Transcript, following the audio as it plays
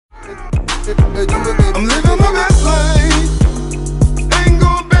I'm living my best life. Ain't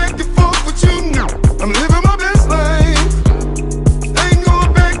going back and forth with you now. I'm living my best life. Ain't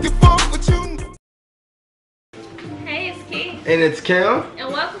going back and forth with you now. Hey, it's Key. And it's Cam. And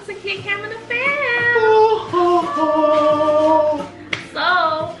welcome to KEE KAM and the Fam.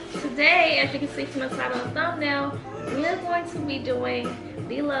 So, today, as you can see from the title and thumbnail, we are going to be doing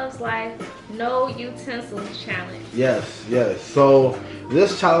the Bloveslife No Utensils Challenge. Yes, yes. So,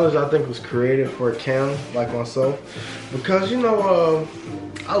 this challenge I think was created for Cam, like myself, because, you know,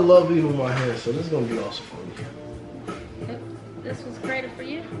 I love eating with my hands, so this is going to be awesome for me. This was created for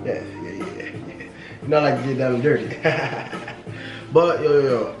you? Yeah. You know, I like to get down and dirty. But,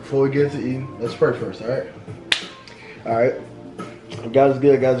 yo, before we get into eating, let's pray first, alright? God is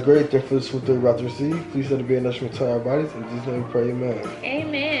good, God is great. Therefore, this is what we're about to receive. Please let it be a nourishment to our bodies. In Jesus' name we pray, amen.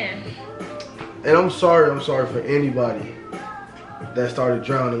 Amen. And I'm sorry for anybody that started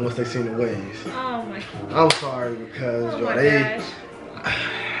drowning once they seen the waves. Oh my God. I'm sorry because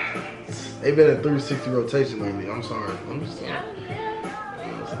they've been in 360 rotation lately. I'm sorry. I'm just sorry.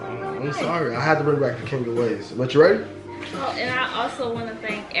 I'm sorry. I had to bring back the king of waves. But you ready? Oh, and I also want to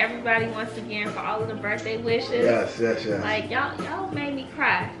thank everybody once again for all of the birthday wishes. Yes. Like y'all made me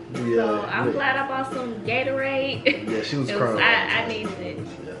cry. Yeah, so I'm glad I bought some Gatorade. Yeah, she was crying. I needed it.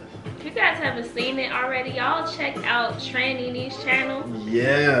 Yes. If you guys haven't seen it already, y'all check out NeeNee's channel.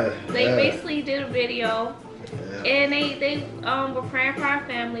 Yeah. They basically did a video. And they were praying for our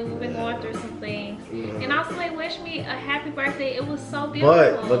family. We've been going through some things. And also they wished me a happy birthday. It was so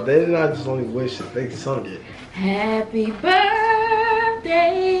beautiful. But they did not just only wish it, they sung it. Happy birthday,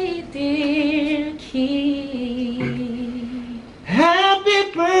 dear Key.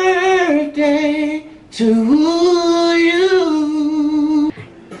 Happy birthday to you.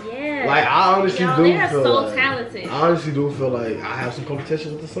 Yeah. Like, I honestly do they are feel so like, talented. I honestly do feel like I have some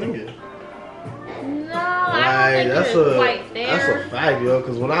competition with the singing. No, I don't think it's quite there. That's a fact, yo,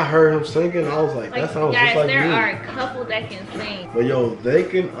 because when I heard him singing, I was like, that sounds just like me. There are a couple that can sing. But yo, they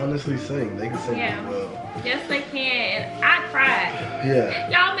can honestly sing. They can sing as well. Yes, they can. And I cried. Yeah.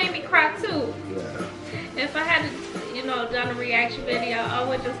 Y'all made me cry too. Yeah. If I had to, you know, done a reaction video, I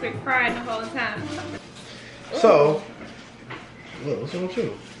would just been crying the whole time. So, what's wrong with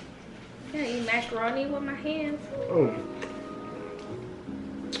you? I can't eat macaroni with my hands. Oh.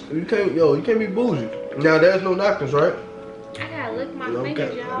 You can't be bougie. Now there's no napkins, right? I gotta lick my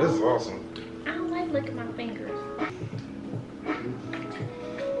fingers, y'all. This is awesome. I don't like licking my fingers.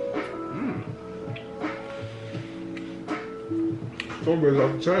 Cornbread's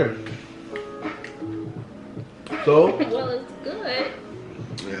off the chain. So? Well, it's good.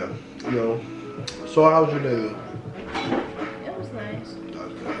 Yeah. You know. So how was your day? It was nice. That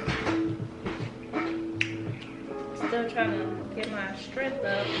was good. Still trying to get my strength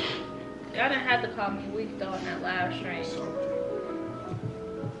up. Y'all didn't have to call me weak though in that live stream.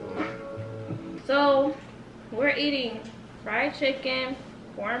 So we're eating fried chicken,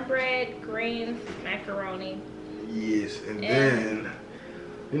 cornbread, greens, macaroni. Yes, and then,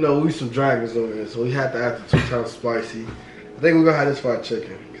 you know, we some dragons over here, so we had to add the 2 times spicy. I think we're gonna have this fried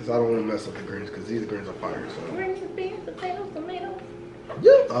chicken, because I don't want to mess up the greens, because these greens are fire, so. Greens and beans, potatoes, tomatoes.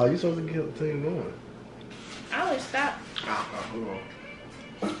 Yeah. Oh, you supposed to get the thing going. I always stop. Hold on.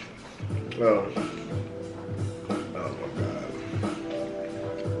 Oh my God.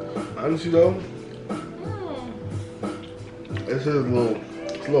 Honestly though, this is a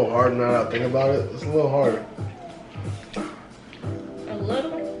little hard now that I think about it. It's a little hard. A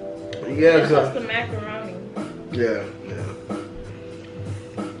little? Yeah, because the macaroni. Yeah.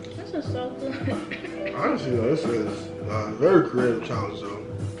 This is so good. Honestly though, this is a very creative challenge though.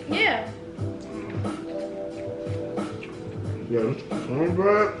 Yeah. Yeah,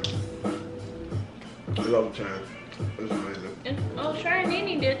 cornbread. I love the challenge. It's amazing. And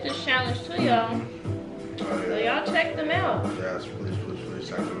NeeNee did this challenge too, y'all. So y'all check them out. Yes, please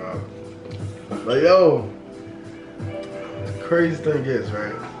check them out. But yo, the crazy thing is,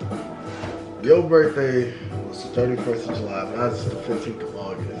 right? Your birthday was the 31st of July, but that's the 15th of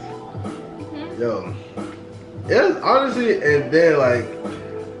August. Yo, yeah, honestly, and then like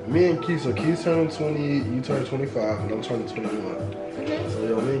me and Key, so Key's turning 20, you turn 25, and I'm turning 21. So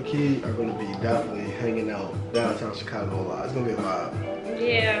yo, me and Key are gonna be definitely hanging out downtown Chicago a lot. It's gonna be a vibe.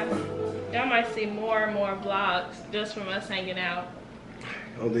 Yeah, y'all might see more and more vlogs just from us hanging out.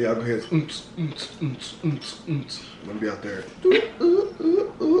 Oh, then y'all go ahead. I'm gonna be out there. Okay.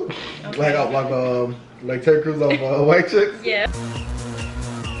 Like Ted Cruz off White Chicks. Yeah.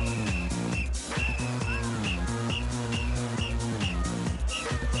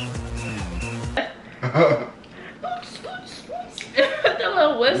 The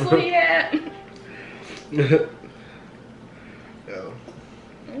little whistle. That's what he had. Yo.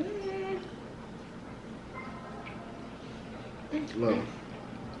 No.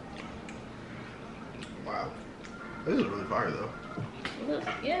 Wow. This is really fire though. Look,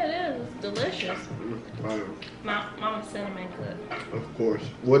 yeah, it is. It's delicious. Fire. Mama's cinnamon cook. Of course.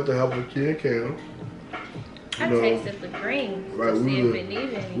 With the help of KEE KAM. I tasted the green Right, to see if it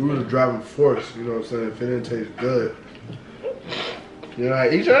needed anything. we were the driving force, you know what I'm saying? If it didn't taste good. You know how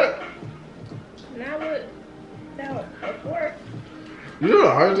to eat that? Not with a fork. You know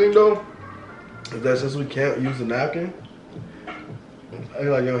the hard thing though? Is that since we can't use a napkin, I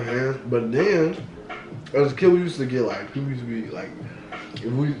like your hands. But then, as a kid, we used to get like, people used to be like, if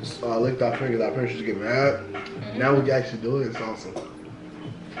we licked our fingers used to get mad. Now we can actually do it. It's awesome.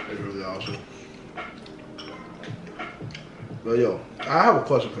 It's really awesome. But yo, I have a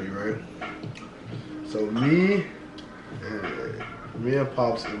question for you, right? So me and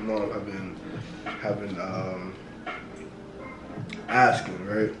Pops and Mom have been asking,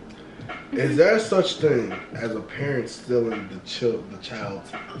 right? Is there such thing as a parent stealing the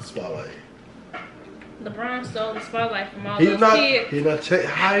child's spotlight? LeBron stole the spotlight from all He's those not. kids. He's not.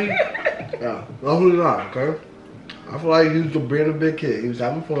 Yeah, no, he's not. Okay. I feel like he was being a big kid. He was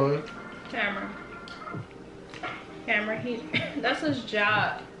having fun. Cameron, that's his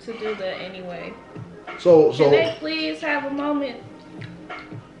job to do that anyway. So Can they please have a moment?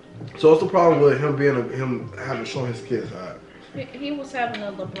 So what's the problem with him having shown his kids side? He was having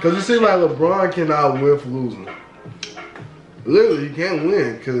a LeBron. Because it seems like LeBron cannot win for losing. Literally, he can't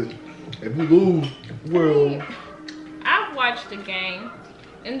win because if you lose, well. I've watched the game.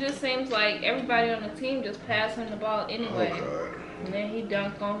 It just seems like everybody on the team just passed him the ball anyway. Oh, and then he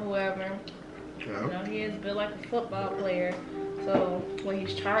dunked on whoever. yeah. You know, he is built like a football player. So when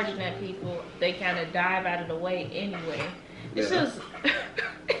he's charging at people, they kind of dive out of the way anyway. It's just.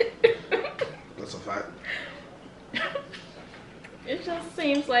 That's a fact. It just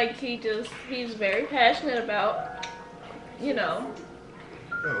seems like he's very passionate about, you know,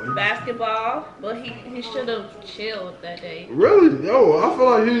 basketball, but he should have chilled that day. Really? Yo, I feel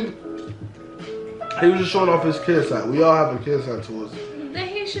like he was just showing off his kid side. We all have a kid side to us. Then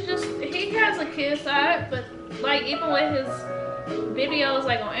he has a kid side, but like even with his videos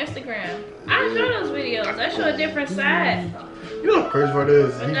like on Instagram, I show those videos. I show a different side. You know what crazy part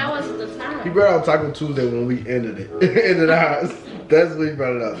is? But that wasn't the time. He brought out Taco Tuesday when we ended it. Ended the house. That's when he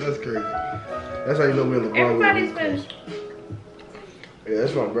brought it out. That's crazy. That's how you know me and LeBron. Everybody's been. Yeah,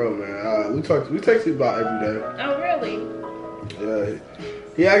 that's my bro, man. We text about every day. Oh really? Yeah.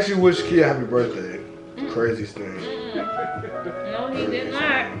 He actually wished Kia happy birthday. Craziest thing. No, he did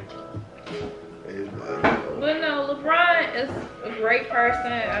not. Like, But no, LeBron is a great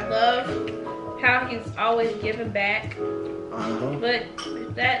person. I love how he's always giving back. But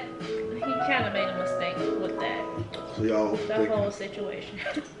that he kind of made a mistake with that. So y'all the whole situation.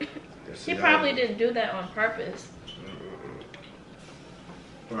 He probably didn't do that on purpose.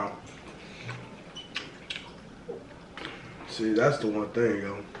 Wow. See, that's the one thing,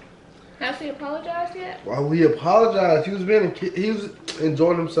 yo. Has he apologized yet? Why would he apologize? He was he was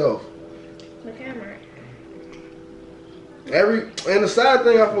enjoying himself. The camera. And the sad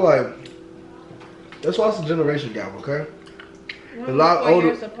thing, I feel like that's why it's a generation gap, okay? A lot older.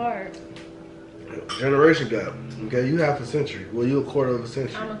 Years apart. Generation gap. Okay, you half a century. Well, you a quarter of a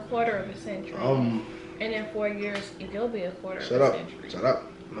century. I'm a quarter of a century. And in 4 years, you'll be a quarter of a century. Shut up.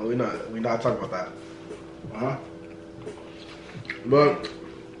 No, we're not. We're not talking about that. But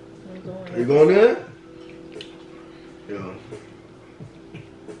you going in? Yeah.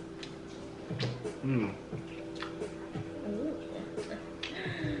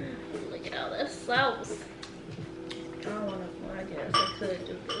 Look at all that sauce. I don't want to. Well, I guess I could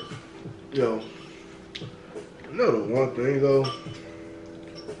do this. Yo, you know the one thing though?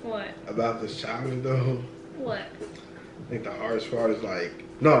 What? About this challenge though? What? I think the hardest part is like,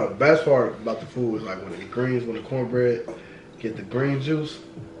 no, the best part about the food is like when the cornbread, get the green juice.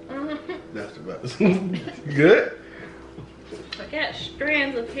 That's the best. Good? I got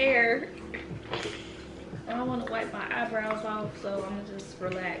strands of hair. I don't want to wipe my eyebrows off, so I'm gonna just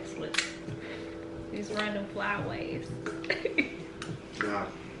relax with these random flyaways. Nah,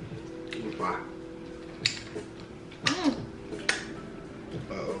 it's fine.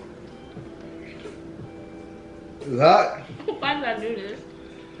 Uh-oh. It's hot. Why did I do this?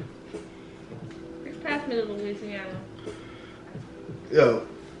 Just pass me to Louisiana. Yo.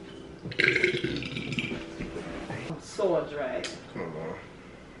 So dry.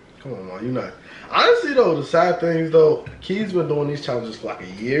 Come on, Mom. You're not. Honestly, though, the sad thing is, though, KEE'S been doing these challenges for like a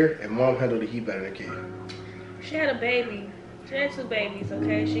year, and Mom handled the heat better than KEE. She had a baby. She had 2 babies,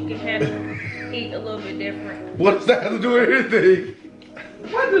 okay? She can handle eat a little bit different. What does that have to do with anything?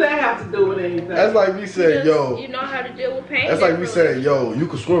 What do that have to do with anything? That's like me saying, yo. You know how to deal with pain. That's like me saying, yo, you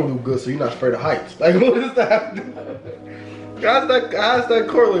can swim real good, so you're not afraid of heights. Like, what does that have to do? How's that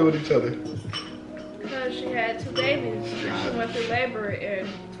correlate with each other? Because she had 2 babies. She went through labor and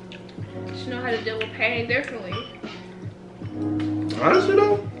she know how to deal with pain differently. Honestly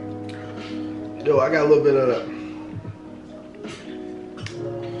though, yo, I got a little bit of that.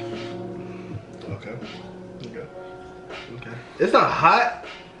 Okay. It's not hot,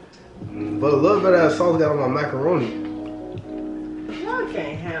 but a little bit of that sauce got on my macaroni. Y'all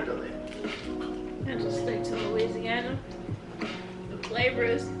can't handle it. I just stick to Louisiana. The flavor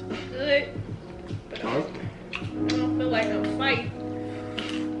is good, but I don't feel like I'm fighting.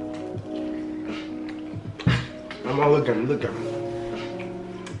 I'm all look at me.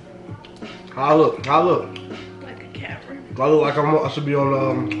 How I look? Like a camera. I look like I should be on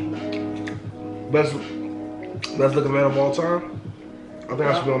best looking man of all time. I think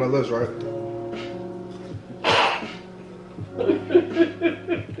I should be on that list, right?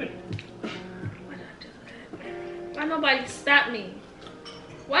 Why nobody stopped me?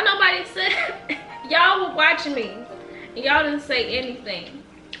 Why nobody said y'all were watching me and y'all didn't say anything?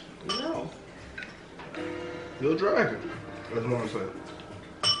 No. You're a dragon. That's what I'm saying.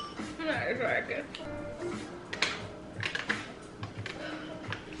 I'm not a dragon.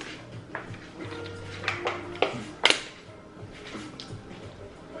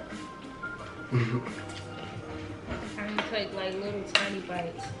 I'm gonna take like little tiny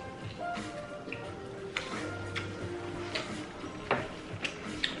bites.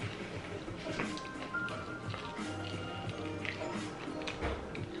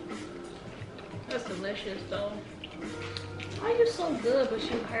 That's delicious though. Why are you so good but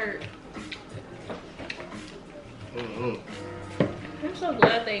you hurt? I'm so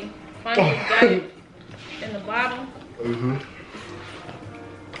glad they finally got it in the bottle.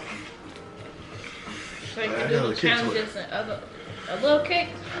 So you can do the challenges and a little kick.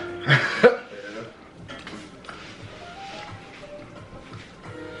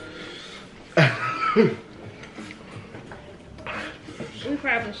 We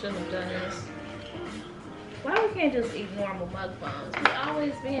probably shouldn't have done this. Why we can't just eat normal mukbangs? We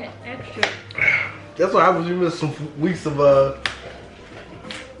always being extra. That's what happens. You miss some weeks of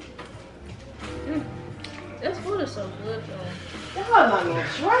This food is so good though. Y'all not gonna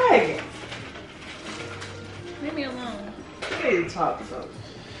drag it. Leave me alone. I need to talk so.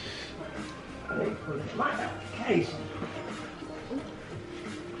 I need to put it in my application.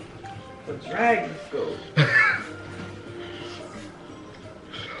 For dragon school.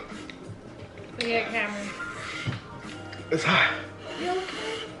 Yeah, Cameron. it's hot. You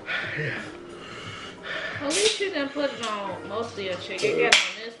okay? Yeah. Well, at least you didn't put it on most of your chicken. Get on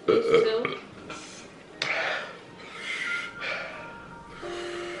this piece too.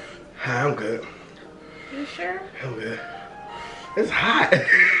 I'm good. You sure? I'm good. It's hot.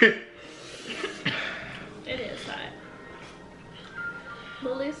 It is hot.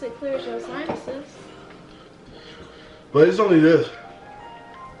 But at least it clears your sinuses. But it's only this.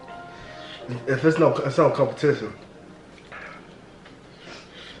 If it's no competition.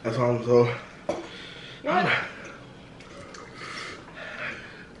 That's all I'm so. What?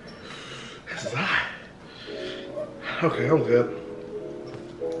 This is hot. Okay, I'm good.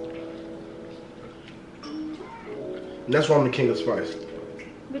 And that's why I'm the king of spice.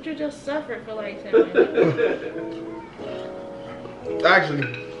 But you just suffered for like 10 minutes. Actually,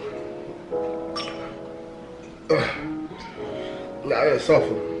 I didn't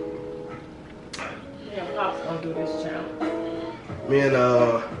suffer. Yeah, Pop's gonna do this challenge. Me and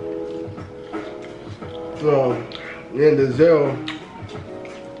Denzel,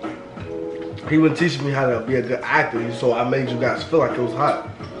 he would teach me how to be a good actor, so I made you guys feel like it was hot.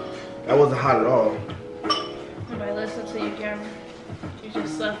 That wasn't hot at all. Nobody listen to you, Cameron. You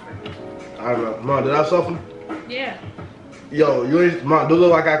just suffered. I don't know. Mom, did I suffer? Yeah. Yo, you ain't, Mom, do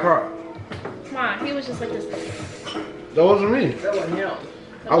look like I cried. Come on, he was just like this. That wasn't me. That wasn't him.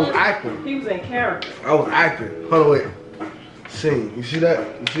 I was acting. He was in character. I was acting. Hold on, wait. Sing. You see that?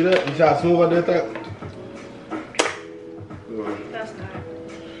 You see that? You see how smooth I did that? That's not.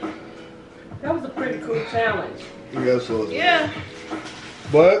 That was a pretty cool challenge. Yeah, so. Yeah.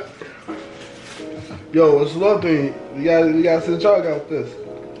 But, yo, it's another thing. You gotta sit y'all got with this.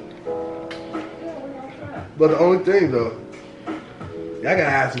 Yeah, we're gonna try. But the only thing though, y'all gotta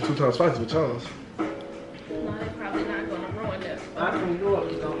add some 2 times spicy with y'all's. No, they're probably not gonna ruin this. I knew it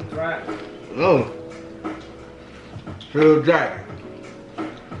was gonna dry. No. Real dragon.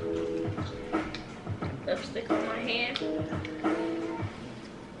 Lipstick on my hand.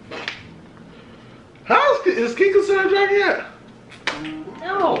 Is KEE considered a dragon yet?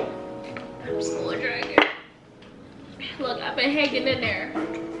 No. I'm still a dragon. Look, I've been hanging in there.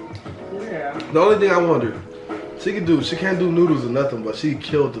 Yeah. The only thing I wonder, she can't do noodles or nothing, but she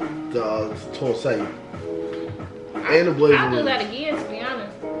killed the Tonsei. And the blazing. I'll do that again, to be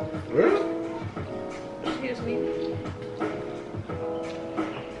honest. Really? Excuse me.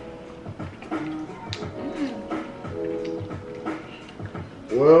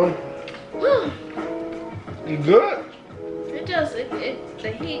 Well, you good?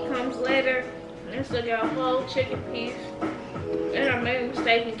 The heat comes later. And I still got a whole chicken piece. And I made a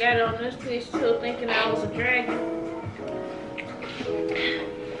mistake and got it on this piece too, thinking I was a dragon.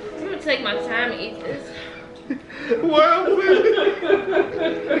 I'm gonna take my time and eat this. Well,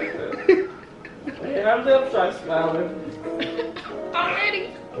 Yeah, I'm lips are smiling. Already?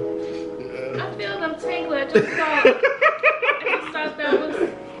 I feel them tingling. I just thought that was,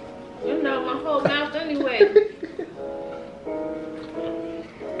 you know, my whole mouth anyway.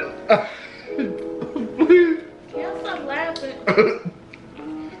 Can't stop laughing.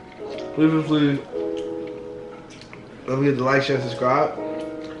 please. Don't forget to like, share, and subscribe.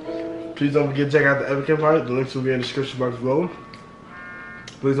 Please don't forget to check out the Epic Empire. The links will be in the description box below.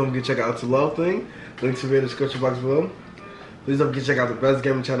 Please don't forget to check out the Love Thing. The links will be in the description box below. Please don't forget to check out the best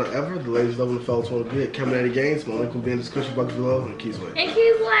gaming channel ever. The ladies love when the fellas want to be at Kaminator Gamez. My link will be in the description box below. And KEE'S way. And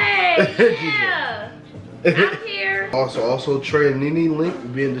KEE'S way! Yeah! I'm here. Also, Trey and NeeNee link will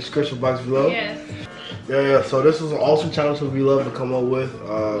be in the description box below. Yes. Yeah. So this was an awesome challenge that we love to come up with.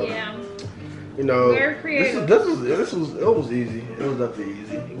 Yeah. You know, Very creative. It was easy. It was definitely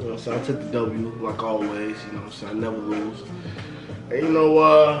easy. You know, so I took the W like always. You know, so I never lose. And you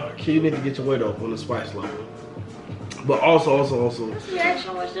know, KEE, you need to get your weight up on the spice level. But also. This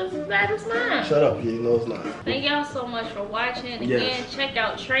reaction was just as bad as mine. Shut up, you know it's not. Thank y'all so much for watching. Again, check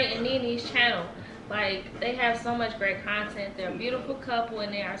out Trey and NeeNee's channel. Like, they have so much great content. They're a beautiful couple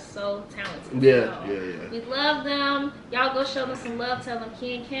and they are so talented. Yeah. We love them. Y'all go show them some love. Tell them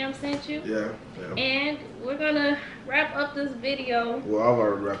KEE KAM sent you. Yeah. And we're gonna wrap up this video. Well, I've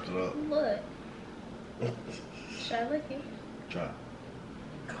already wrapped it up. What? Should I lick it? Try.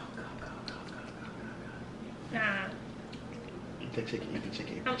 Nah. Eat the chicken. I'm gonna eat the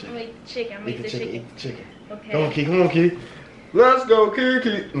chicken. I'm gonna eat the chicken. Eat the chicken. Okay. Come on, KEE. Let's go,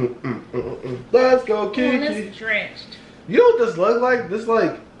 KEE. Let's go, KEE. It's drenched. You know what this looks like? This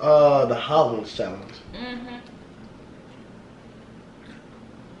like the Howlands challenge.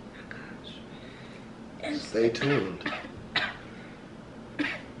 Stay tuned.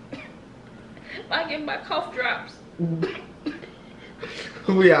 I get my cough drops.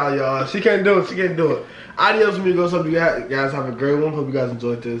 We out, y'all. She can't do it. Adios, amigos. Hope you guys have a great one. Hope you guys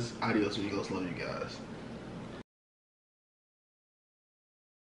enjoyed this. Adios, amigos. Love you guys.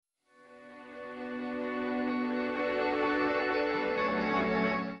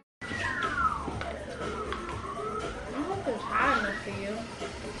 I hope it's hot enough for you.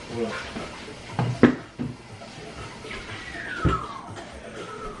 Yeah.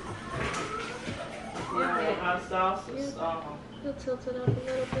 Hot sauce is You'll tilt it up a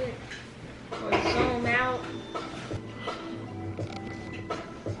little bit. Or zoom out.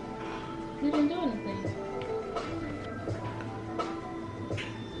 You didn't do anything.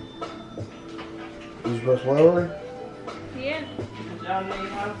 You supposed to play? Yeah. y'all need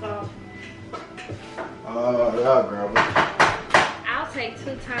hot sauce. Yeah, grab it. I'll take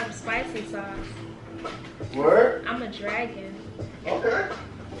 2 times spicy sauce. Word? I'm a dragon. Okay.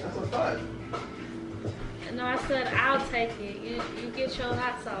 That's a fact. No, I said I'll take it. You get your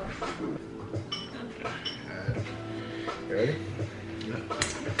hot sauce. Ready?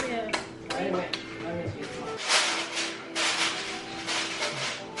 Yeah. Wait a minute. Let me get some.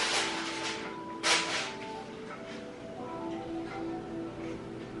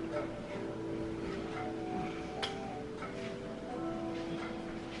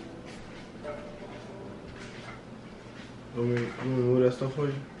 Let me move that stuff for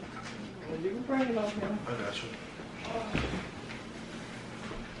you. You can bring it over here. I got you.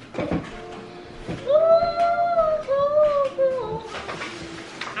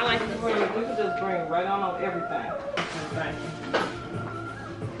 I like this. We can just bring it right on everything. Thank you.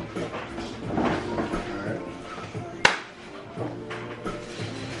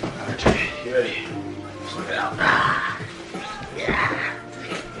 Alright, you ready? Let's look it out. Yeah.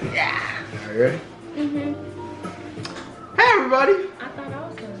 Alright, ready? Mm-hmm. Hey, everybody. I thought I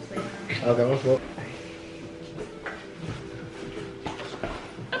was gonna say that. Okay, let's go.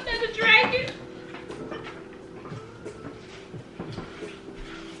 I'm not a dragon.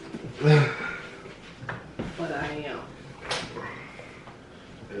 But I am.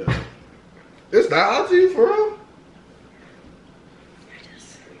 Yeah. It's not hot to you for real?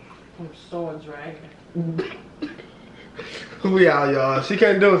 I'm so dragging. We out, y'all. She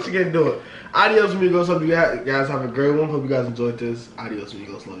can't do it. She can't do it. Adios, amigos. Hope you guys have a great one. Hope you guys enjoyed this. Adios,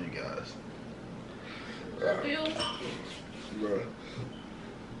 amigos. Love you guys. Love you. Bro.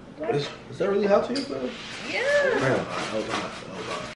 Is that really hot to you, bro? Yeah. Damn, that was hot.